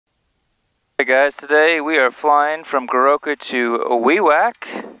Hey guys, today we are flying from Goroka to Wewak.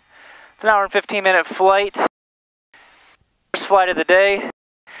 It's an hour and 15-minute flight. First flight of the day.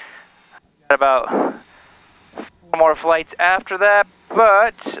 Got about 4 more flights after that,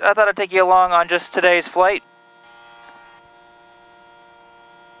 but I thought I'd take you along on just today's flight.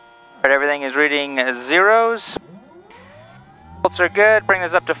 Alright, everything is reading zeros. Results are good. Bring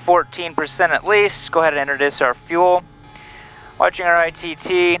this up to 14% at least. Go ahead and introduce our fuel. Watching our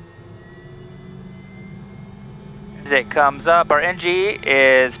ITT. As it comes up, our NG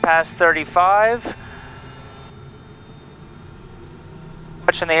is past 35.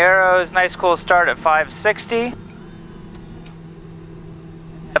 Watching the arrows, nice cool start at 560.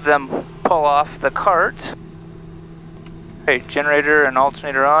 Have them pull off the cart. Okay, generator and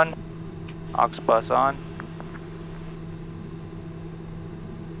alternator on. Aux bus on.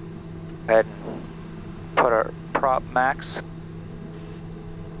 Go ahead and put our prop max.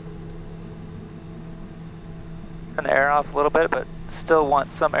 Turn the air off a little bit, but still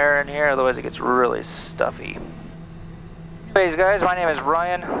want some air in here, otherwise it gets really stuffy. Anyways guys, my name is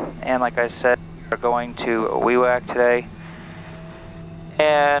Ryan, and like I said, we're going to Wewak today.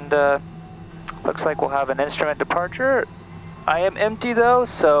 And looks like we'll have an instrument departure. I am empty though,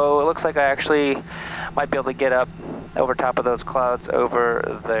 so it looks like I actually might be able to get up over top of those clouds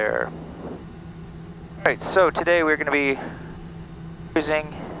over there. Alright, so today we're going to be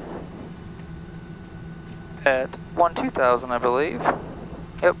cruising at 1-2000, I believe.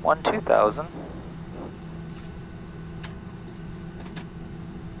 Yep, 1-2000.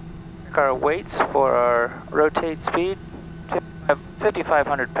 Our weights for our rotate speed,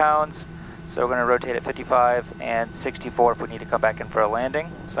 5,500 pounds. So we're going to rotate at 55 and 64 if we need to come back in for a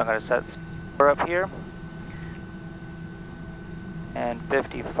landing. So I'm going to set her up here. And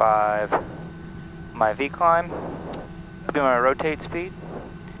 55, my V-climb. That'll be my rotate speed.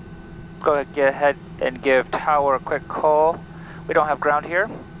 Go ahead and give tower a quick call. We don't have ground here.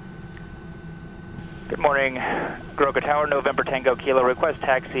 Good morning, Goroka Tower, November Tango Kilo, request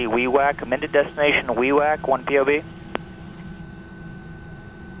taxi Wewak, amended destination Wewak, 1 POB.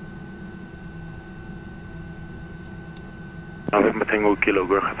 November Tango Kilo,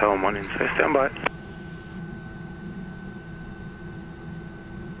 Goroka Tower, morning, stand by.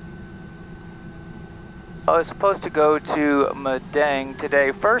 I was supposed to go to Madang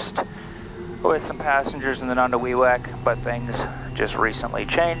today first with some passengers and then on to Wewak, but things just recently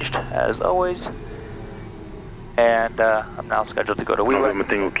changed, as always. And I'm now scheduled to go to Wewak. November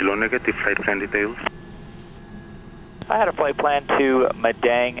Tango Kilo, negative flight plan details. I had a flight plan to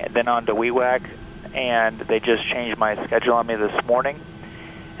Madang and then on to Wewak, and they just changed my schedule on me this morning,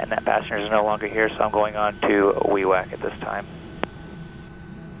 and that passenger is no longer here, so I'm going on to Wewak at this time.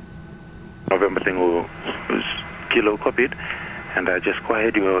 November Tango Kilo, copied, and just go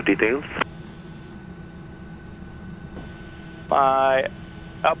ahead your details. My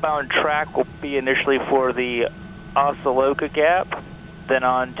outbound track will be initially for the Osaloka Gap, then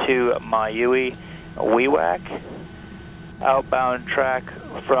on to Mayui, Wewak. Outbound track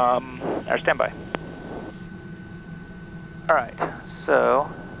from, or standby. Alright, so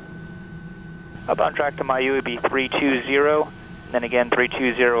outbound track to Mayui would be 320, and then again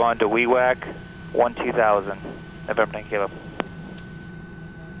 320 on to Wewak, 1-2000, November 10 Kilo.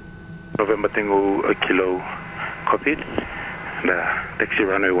 November Tango Kilo, copied. Taxi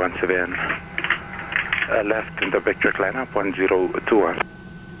runway 17, left in the backtrack lineup 1021.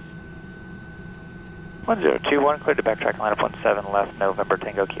 1021, cleared to backtrack lineup 17, left November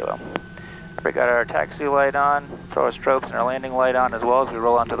Tango Kilo. We got our taxi light on, throw our strobes and our landing light on as well as we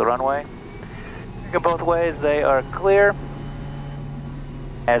roll onto the runway. Looking both ways, they are clear.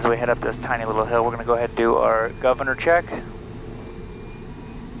 As we head up this tiny little hill, we're going to go ahead and do our governor check.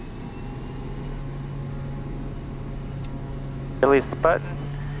 Release the button,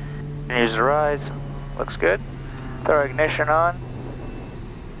 use the rise, looks good. Throw our ignition on.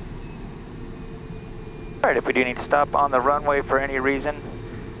 Alright, if we do need to stop on the runway for any reason,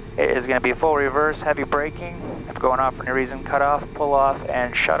 it is going to be full reverse, heavy braking. If going off for any reason, cut off, pull off,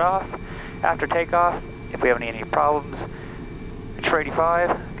 and shut off. After takeoff, if we have any problems, reach for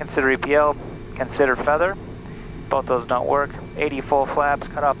 85, consider EPL, consider feather. Both those don't work. 80 full flaps,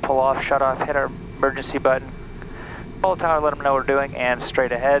 cut off, pull off, shut off, hit our emergency button. Full tower, let them know what we're doing, and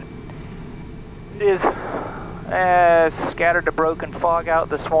straight ahead. It is scattered to broken fog out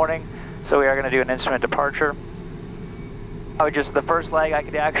this morning, so we are going to do an instrument departure. I would just, the first leg, I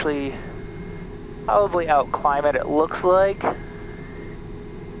could actually probably out-climb it looks like.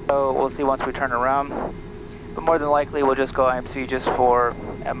 So we'll see once we turn around. But more than likely, we'll just go IMC just for,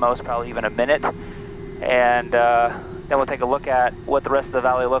 at most, probably even a minute. And Then we'll take a look at what the rest of the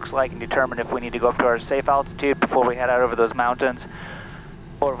valley looks like and determine if we need to go up to our safe altitude before we head out over those mountains,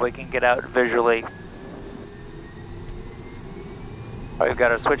 or if we can get out visually. All right, we've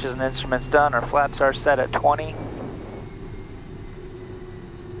got our switches and instruments done. Our flaps are set at 20.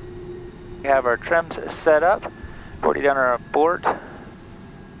 We have our trims set up. Already done our abort.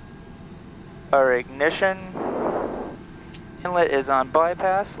 Our ignition. Inlet is on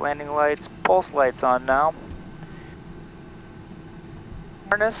bypass. Landing lights, pulse lights on now.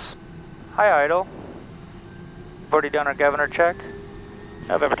 Harness, high idle. Already done our governor check.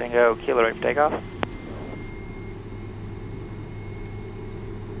 November Tango, Kilo ready for takeoff.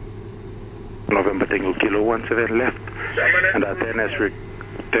 November Tango, Kilo 17 left. And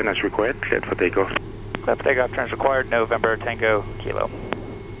 10 as required, cleared for takeoff. Cleared for takeoff, turns required, November Tango, Kilo.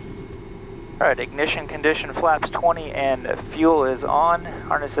 Alright, ignition condition, flaps 20 and fuel is on.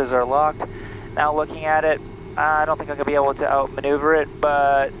 Harnesses are locked. Now looking at it, I don't think I'm going to be able to outmaneuver it,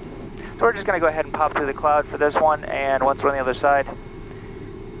 but so we're just going to go ahead and pop through the cloud for this one, and once we're on the other side,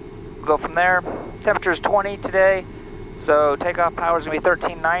 we'll go from there. Temperature is 20 today, so takeoff power is going to be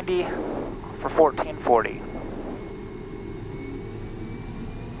 1390 for 1440.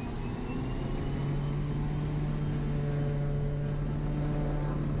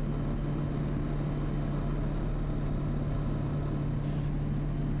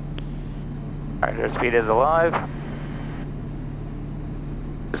 Alright, our speed is alive.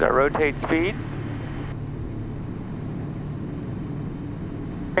 Here's our rotate speed.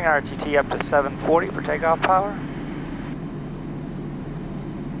 Bring our RTT up to 740 for takeoff power.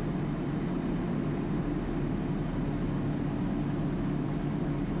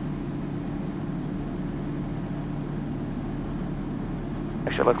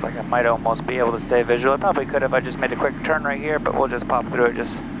 Actually, it looks like I might almost be able to stay visual. I probably could if I just made a quick turn right here, but we'll just pop through it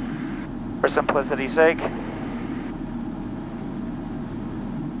just for simplicity's sake.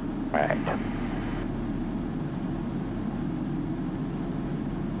 Right.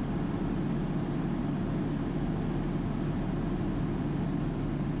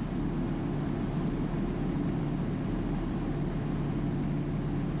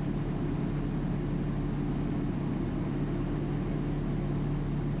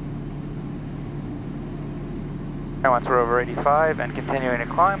 And once we're over 85 and continuing to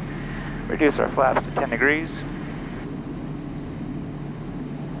climb, reduce our flaps to 10 degrees.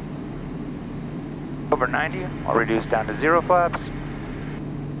 Over 90, I'll reduce down to 0 flaps.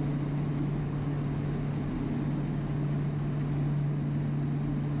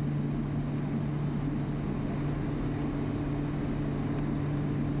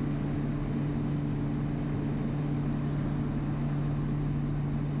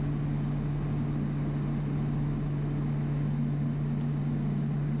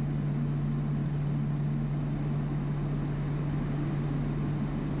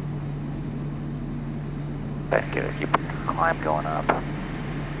 Keep the climb going up.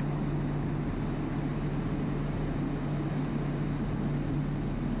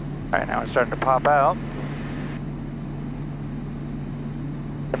 Alright, now we're starting to pop out.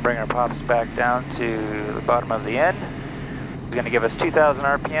 And bring our pops back down to the bottom of the end. It's going to give us 2,000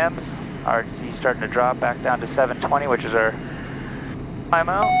 RPMs. RT's starting to drop back down to 720, which is our climb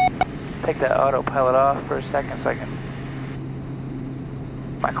out. Take that autopilot off for a second so I can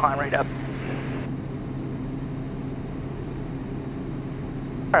my climb rate up.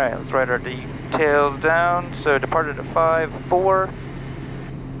 Alright, let's write our details down. So departed at 5-4.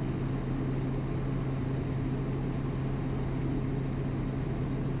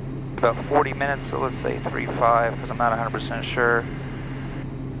 About 40 minutes, so let's say 3-5 because I'm not 100% sure.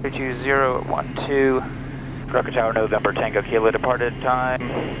 320 at 12. Goroka Tower, November Tango Kilo, departed time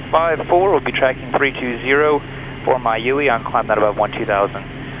 5-4. We'll be tracking 320 for my UE on climb that above 12,000.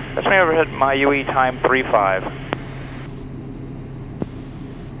 That's me overhead my UE time 3-5.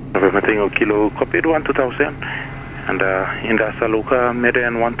 November Tango Kilo, copied 12,000. And in the Saloka,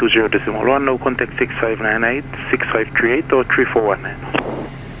 Meridian 120.1, no contact 6598, 6538 or 3419.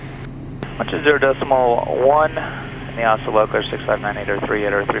 120.1 in the Osaloka, 6598 or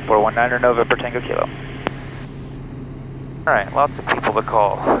 38 or 3419 or November Tango Kilo. Alright, lots of people to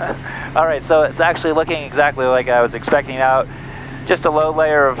call. Alright, so it's actually looking exactly like I was expecting out. Just a low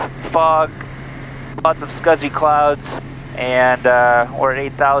layer of fog, lots of scuzzy clouds, and we're at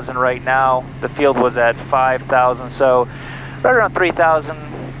 8,000 right now. The field was at 5,000, so right around 3,000.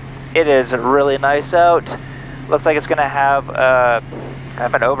 It is really nice out. Looks like it's going to have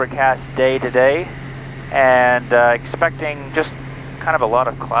kind of an overcast day today, and expecting just kind of a lot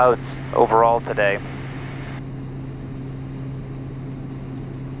of clouds overall today.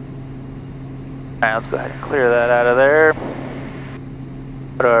 Alright, let's go ahead and clear that out of there.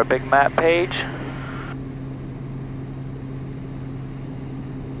 Go to our big map page.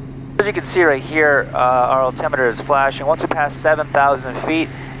 As you can see right here, our altimeter is flashing. Once we pass 7,000 feet,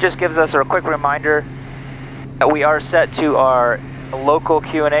 it just gives us a quick reminder that we are set to our local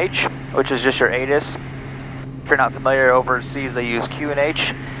QNH, which is just your ATIS. If you're not familiar, overseas they use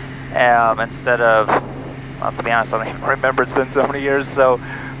QNH instead of, well, to be honest, I don't even remember, it's been so many years. So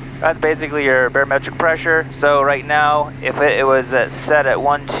that's basically your barometric pressure. So right now, if it was set at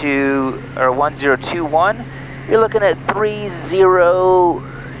 1021, you're looking at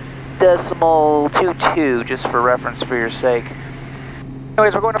 30.22, just for reference for your sake.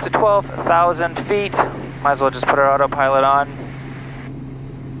 Anyways, we're going up to 12,000 feet. Might as well just put our autopilot on.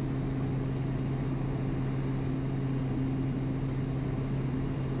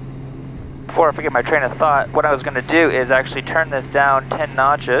 Before I forget my train of thought, what I was going to do is actually turn this down 10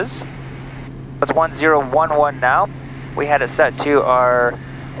 notches. It's 1011 now. We had it set to our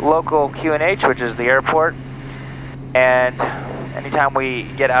local QNH, which is the airport. And anytime we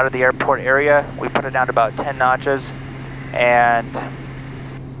get out of the airport area, we put it down to about 10 notches. And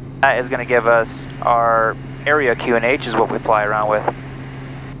that is going to give us our area QNH, is what we fly around with.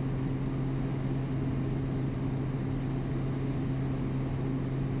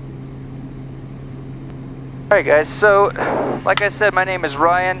 Alright guys, so like I said, my name is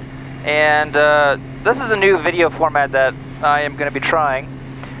Ryan, and this is a new video format that I am going to be trying.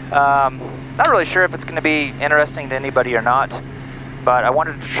 Not really sure if it's going to be interesting to anybody or not, but I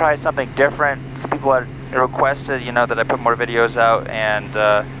wanted to try something different. Some people had requested, you know, that I put more videos out, and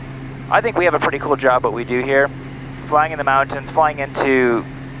I think we have a pretty cool job what we do here. Flying in the mountains, flying into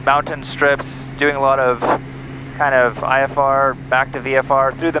mountain strips, doing a lot of kind of IFR, back to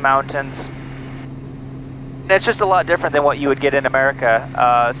VFR, through the mountains. It's just a lot different than what you would get in America.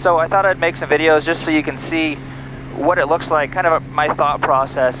 So I thought I'd make some videos just so you can see what it looks like, kind of my thought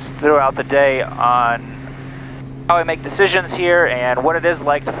process throughout the day on how I make decisions here and what it is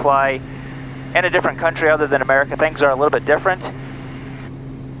like to fly in a different country other than America. Things are a little bit different.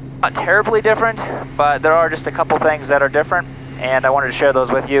 Not terribly different, but there are just a couple things that are different, and I wanted to share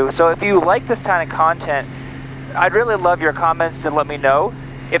those with you. So if you like this kind of content, I'd really love your comments to let me know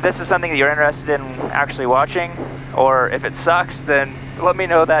if this is something that you're interested in actually watching, or if it sucks, then let me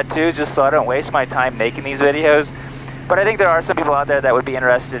know that too, just so I don't waste my time making these videos. But I think there are some people out there that would be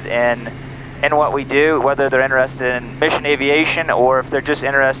interested in what we do, whether they're interested in mission aviation, or if they're just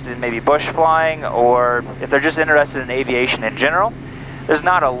interested in maybe bush flying, or if they're just interested in aviation in general. There's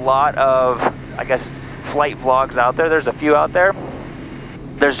not a lot of, I guess, flight vlogs out there. There's a few out there.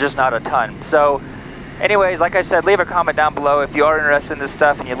 There's just not a ton. So anyways, like I said, leave a comment down below if you are interested in this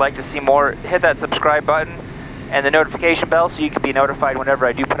stuff and you'd like to see more. Hit that subscribe button and the notification bell so you can be notified whenever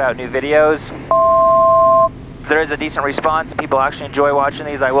I do put out new videos. If there is a decent response and people actually enjoy watching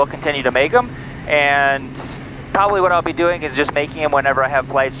these, I will continue to make them. And probably what I'll be doing is just making them whenever I have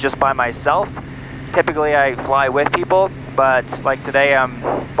flights just by myself. Typically I fly with people, but like today I'm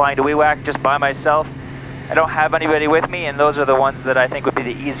flying to Wewak just by myself. I don't have anybody with me, and those are the ones that I think would be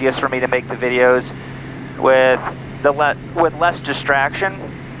the easiest for me to make the videos with less distraction.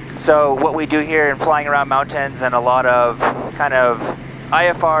 So what we do here in flying around mountains and a lot of kind of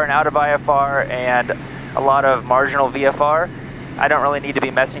IFR and out of IFR and a lot of marginal VFR, I don't really need to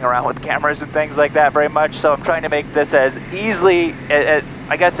be messing around with cameras and things like that very much. So I'm trying to make this as easily, I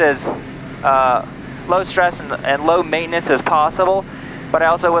guess, as low stress and low maintenance as possible. But I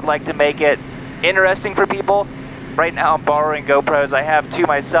also would like to make it interesting for people. Right now I'm borrowing GoPros. I have two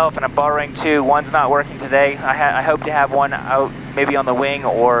myself and I'm borrowing two. One's not working today. I hope to have one out maybe on the wing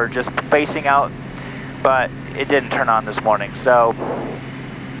or just facing out, but it didn't turn on this morning. So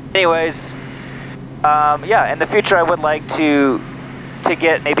anyways, yeah, in the future I would like to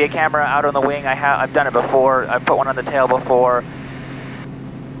get maybe a camera out on the wing. I've done it before. I've put one on the tail before.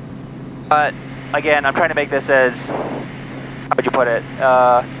 But again, I'm trying to make this as, how would you put it,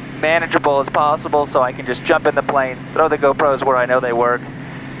 manageable as possible, so I can just jump in the plane, throw the GoPros where I know they work,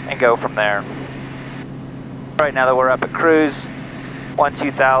 and go from there. Right now that we're up at cruise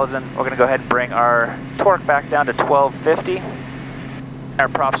 12,000, we're going to go ahead and bring our torque back down to 1250. Our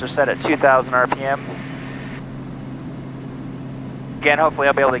props are set at 2,000 RPM. Again, hopefully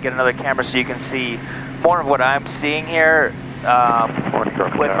I'll be able to get another camera so you can see more of what I'm seeing here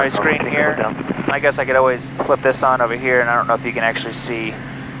with my screen here. I guess I could always flip this on over here, and I don't know if you can actually see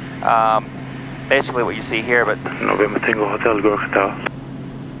basically what you see here, but November Tango Hotel, Goroka Tower.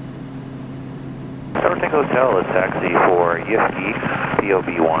 November Tango Hotel is taxi for EST,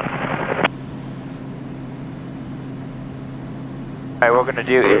 POB1. Alright, what we're going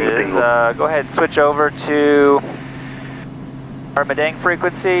to do is go ahead and switch over to our Madang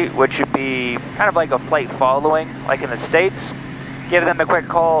frequency, which would be kind of like a flight following, like in the States. Give them a quick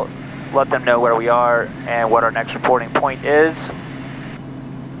call, let them know where we are and what our next reporting point is.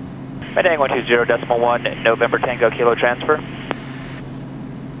 Madang 120.1, November Tango Kilo transfer.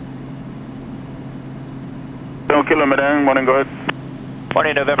 Tango Kilo Madang, morning, go ahead.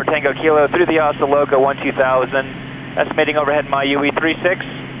 Morning, November Tango Kilo, through the Osaloka 12000. Estimating overhead my UE 36.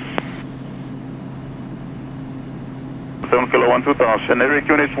 7 Kilo 12000, every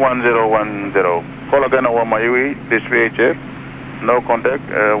unit 1010. Call again over my UE, this VHF. No contact,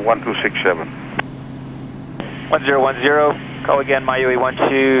 1267. 1010, call again my UE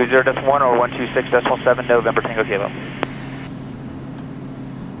 120.1 or 126.7, November Tango Kilo.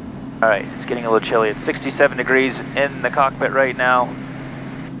 Alright, it's getting a little chilly. It's 67 degrees in the cockpit right now.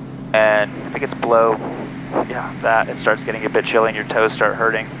 And I think it's below, yeah, that. It starts getting a bit chilly and your toes start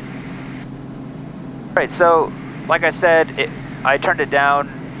hurting. Alright, so like I said, I turned it down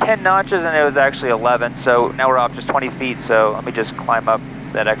 10 notches and it was actually 11, so now we're off just 20 feet, so let me just climb up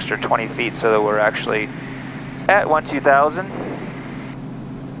that extra 20 feet so that we're actually at 12,000.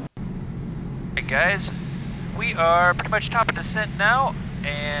 Hey guys, we are pretty much top of descent now,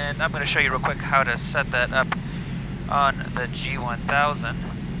 and I'm going to show you real quick how to set that up on the G1000.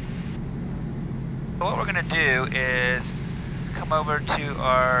 So what we're going to do is come over to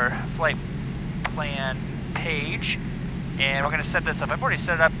our flight plan page, and we're going to set this up. I've already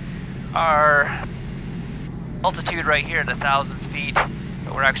set up our altitude right here at 1,000 feet,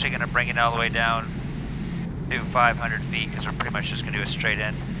 but we're actually going to bring it all the way down to 500 feet because we're pretty much just going to do a straight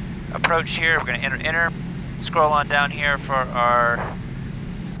in approach here. We're going to enter, scroll on down here for our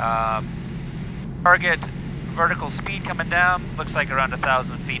target vertical speed coming down. Looks like around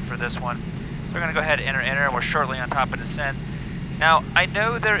 1,000 feet for this one. So we're going to go ahead and enter. We're shortly on top of descent. Now, I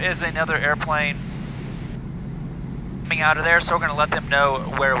know there is another airplane out of there, so we're going to let them know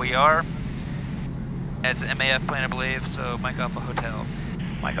where we are. It's an MAF plane, I believe, so Mike Alpha Hotel.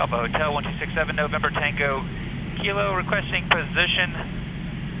 Mike Alpha Hotel, 1267 November Tango Kilo, requesting position.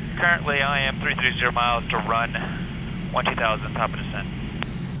 Currently I am 330 miles to run, 12,000 top of descent.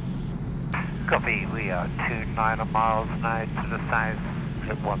 Copy, we are 29 miles now to the south,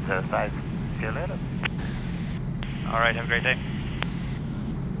 105. See you later. Alright, have a great day.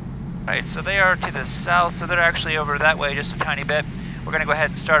 Alright, so they are to the south, so they're actually over that way just a tiny bit. We're going to go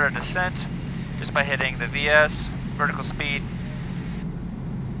ahead and start our descent just by hitting the VS, vertical speed,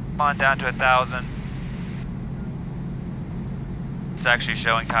 on down to 1,000. It's actually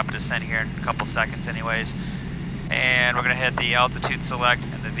showing top of descent here in a couple seconds anyways. And we're going to hit the altitude select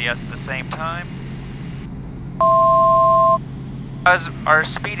and the VS at the same time. As our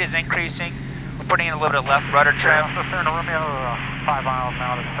speed is increasing, we're putting in a little bit of left rudder trim. So Romeo, 5 miles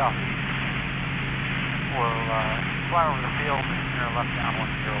now to south. We'll fly over the field and turn left down 10.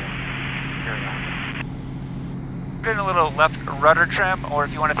 Put in a little left rudder trim, or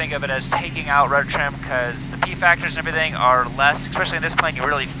if you want to think of it as taking out rudder trim, because the P factors and everything are less, especially in this plane. You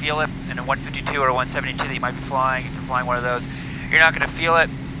really feel it in a 152 or a 172 that you might be flying. If you're flying one of those, you're not going to feel it.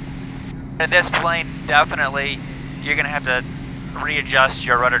 In this plane, definitely, you're going to have to readjust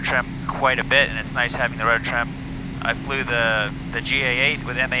your rudder trim quite a bit, and it's nice having the rudder trim. I flew the GA8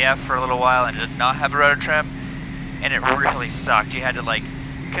 with MAF for a little while and did not have a rudder trim, and it really sucked. You had to like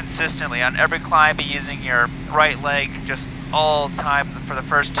consistently on every climb be using your right leg just all the time. For the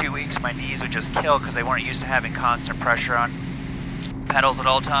first 2 weeks my knees would just kill because they weren't used to having constant pressure on pedals at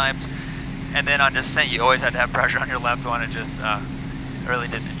all times, and then on descent you always had to have pressure on your left one. It just I really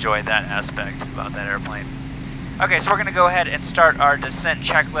didn't enjoy that aspect about that airplane. Okay, so we're going to go ahead and start our descent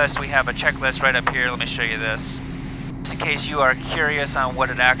checklist. We have a checklist right up here. Let me show you this, just in case you are curious on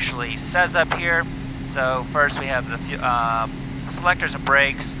what it actually says up here. So first we have the selectors and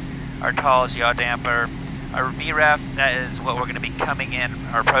brakes, our TALs, yaw damper, our VREF, that is what we're going to be coming in,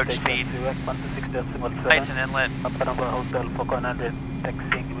 our approach speed, lights and inlet, and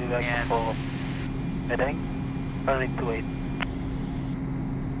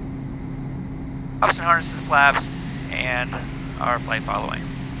props and harnesses, flaps, and our flight following.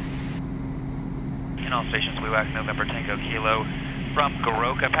 In all stations, Wewak, November Tango Kilo, from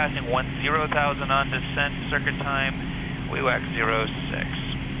Goroka, passing 10,000 on descent, circuit time, Wewak 06.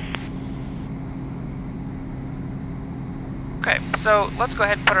 Okay, so let's go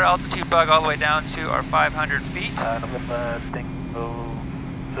ahead and put our altitude bug all the way down to our 500 feet. November Tango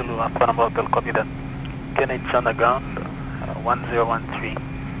Zulu, Hotel, copy that. Canadians on the ground, 1013.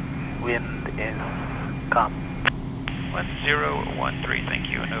 Wind is calm. 1013, thank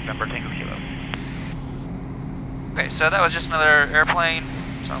you, November Tango Kilo. Okay, so that was just another airplane,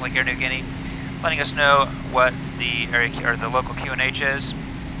 something like Air New Guinea, letting us know what the area or the local QNH is.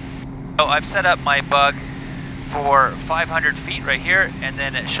 So I've set up my bug for 500 feet right here, and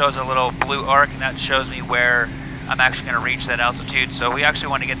then it shows a little blue arc, and that shows me where I'm actually going to reach that altitude. So we actually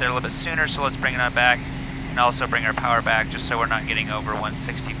want to get there a little bit sooner, so let's bring it on back, and also bring our power back, just so we're not getting over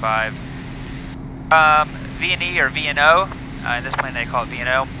 165. VNE or VNO, in this plane they call it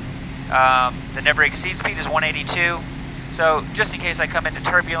VNO. The never exceed speed is 182. So just in case I come into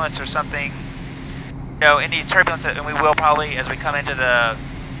turbulence or something, you know, any turbulence, and we will probably as we come into the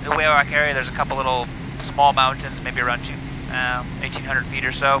Wewak area, there's a couple little small mountains, maybe around 1,800 feet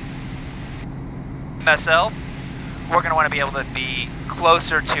or so. MSL, we're going to want to be able to be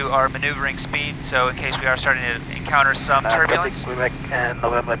closer to our maneuvering speed, so in case we are starting to encounter some turbulence. Quebec and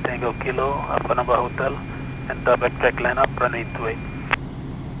November Tango Kilo, Alpha Number Hotel, and the backtrack lineup, runway 28.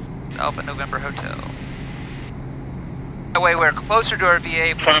 Alpha November Hotel. That way we're closer to our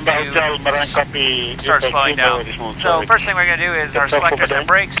VA to start slowing down. So first thing we're going to do is our selectors and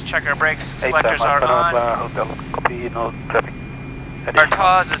brakes, check our brakes, selectors are on. Our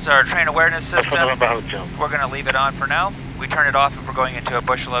TAWS is our train awareness system. We're going to leave it on for now. We turn it off if we're going into a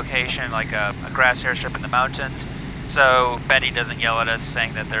bush location like a grass airstrip in the mountains, so Betty doesn't yell at us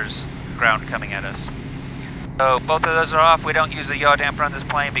saying that there's ground coming at us. So both of those are off. We don't use the yaw damper on this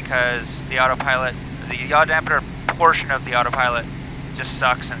plane because the autopilot, the yaw damper portion of the autopilot just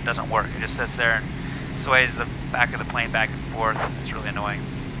sucks and it doesn't work. It just sits there and sways the back of the plane back and forth. It's really annoying.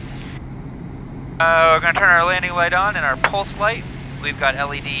 We're going to turn our landing light on and our pulse light. We've got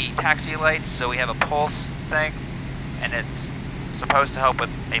LED taxi lights, so we have a pulse thing, and it's supposed to help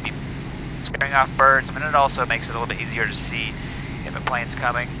with maybe scaring off birds, but it also makes it a little bit easier to see if a plane's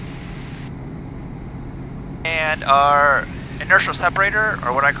coming. And our inertial separator,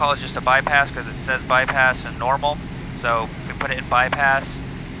 or what I call is just a bypass, because it says bypass and normal, so we put it in bypass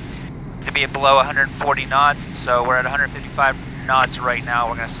to be below 140 knots, so we're at 155 knots right now.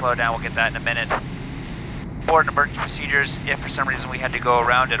 We're going to slow down, we'll get that in a minute. For emergency procedures, if for some reason we had to go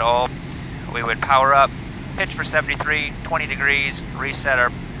around at all, we would power up, pitch for 73, 20 degrees, reset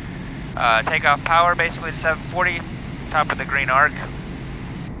our takeoff power basically to 740, top of the green arc.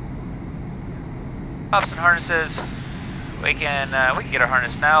 Props and harnesses, we can get our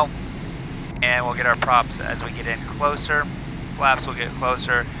harness now, and we'll get our props as we get in closer. Flaps will get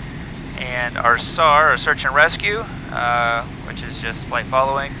closer, and our SAR, or search and rescue, which is just flight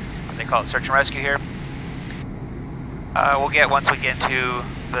following, they call it search and rescue here. We'll get once we get into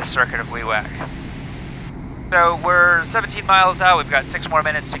the circuit of Wewak. So we're 17 miles out, we've got 6 more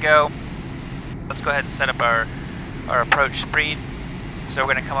minutes to go. Let's go ahead and set up our approach speed. So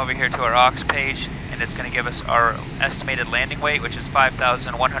we're going to come over here to our aux page, and it's going to give us our estimated landing weight, which is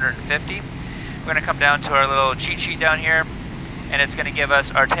 5,150. We're going to come down to our little cheat sheet down here, and it's going to give us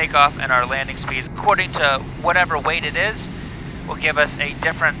our takeoff and our landing speeds. According to whatever weight it is, will give us a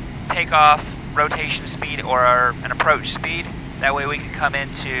different takeoff, rotation speed, or an approach speed. That way we can come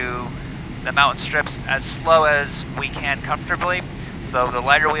into the mountain strips as slow as we can comfortably. So the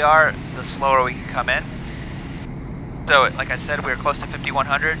lighter we are, the slower we can come in. So like I said, we're close to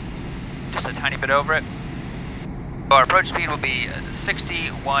 5,100, just a tiny bit over it. So our approach speed will be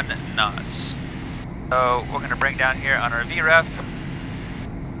 61 knots. So we're going to bring down here on our VREF.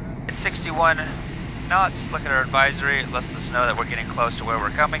 It's 61 knots. Look at our advisory. It lets us know that we're getting close to where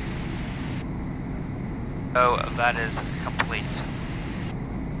we're coming. So that is complete.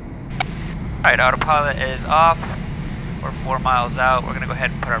 Alright, autopilot is off. We're 4 miles out. We're going to go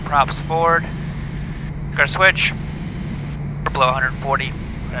ahead and put our props forward. Click our switch. We're below 140.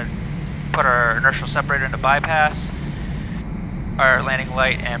 We're going to put our inertial separator into bypass. Our landing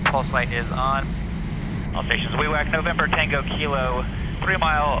light and pulse light is on. All stations, Wewak, November Tango Kilo, 3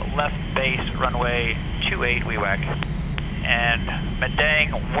 mile left base, runway 28 Wewak. And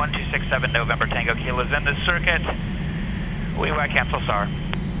Medang 1267 November Tango Kilo is in the circuit. Wewak, cancel SAR.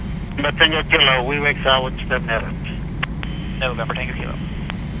 November Tango Kilo, Wewak South, step never. November Tango Kilo.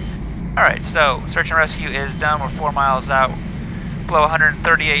 Alright, so search and rescue is done. We're 4 miles out, below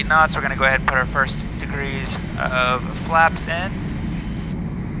 138 knots. We're going to go ahead and put our first degrees of flaps in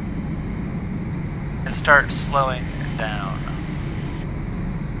and start slowing down.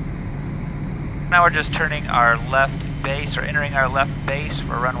 Now we're just turning our left base, or entering our left base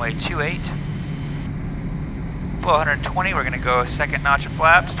for runway 28. Below 120, we're going to go second notch of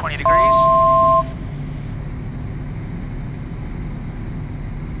flaps, 20 degrees.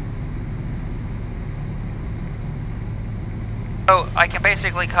 So I can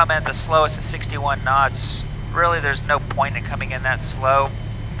basically come in the slowest at 61 knots. Really, there's no point in coming in that slow.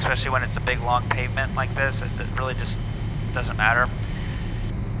 especially when it's a big long pavement like this. It really just doesn't matter.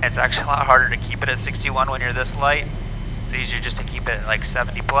 It's actually a lot harder to keep it at 61 when you're this light. It's easier just to keep it at like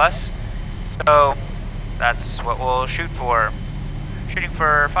 70 plus. So that's what we'll shoot for. Shooting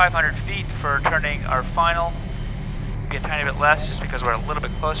for 500 feet for turning our final. Be a tiny bit less just because we're a little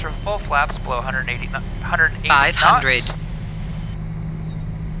bit closer. Full flaps below 180 500. Knots.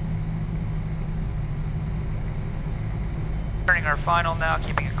 Turning our final now,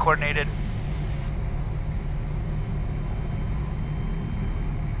 keeping it coordinated.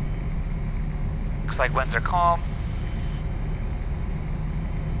 Looks like winds are calm.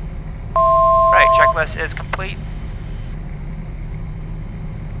 Right, checklist is complete.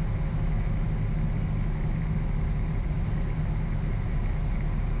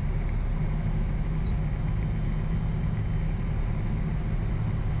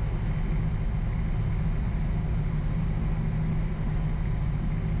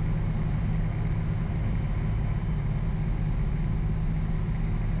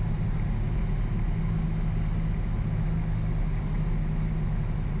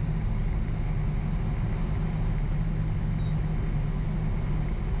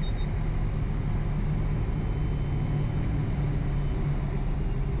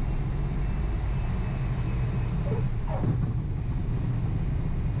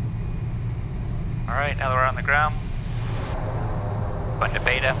 Alright, now that we're on the ground, going to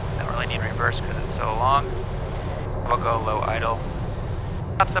beta. Don't really need reverse because it's so long. We'll go low idle.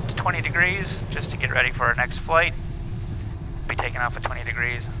 Pops up to 20 degrees just to get ready for our next flight. Be taking off at 20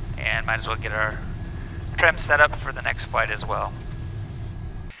 degrees and might as well get our trim set up for the next flight as well.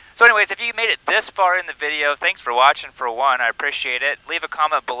 So anyways, if you made it this far in the video, thanks for watching for one. I appreciate it. Leave a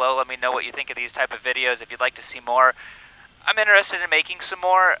comment below. Let me know what you think of these type of videos if you'd like to see more. I'm interested in making some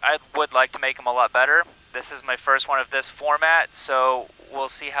more. I would like to make them a lot better. This is my first one of this format, so we'll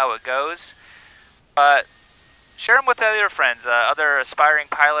see how it goes. But share them with other friends, other aspiring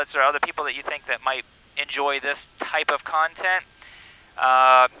pilots or other people that you think that might enjoy this type of content.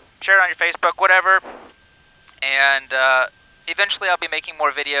 Share it on your Facebook, whatever. And eventually I'll be making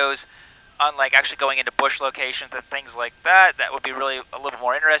more videos on like actually going into bush locations and things like that. That would be really a little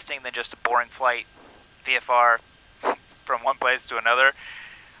more interesting than just a boring flight VFR from one place to another.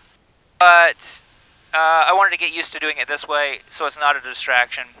 But I wanted to get used to doing it this way so it's not a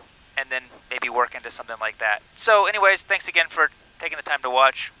distraction, and then maybe work into something like that. So anyways, thanks again for taking the time to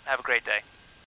watch. Have a great day.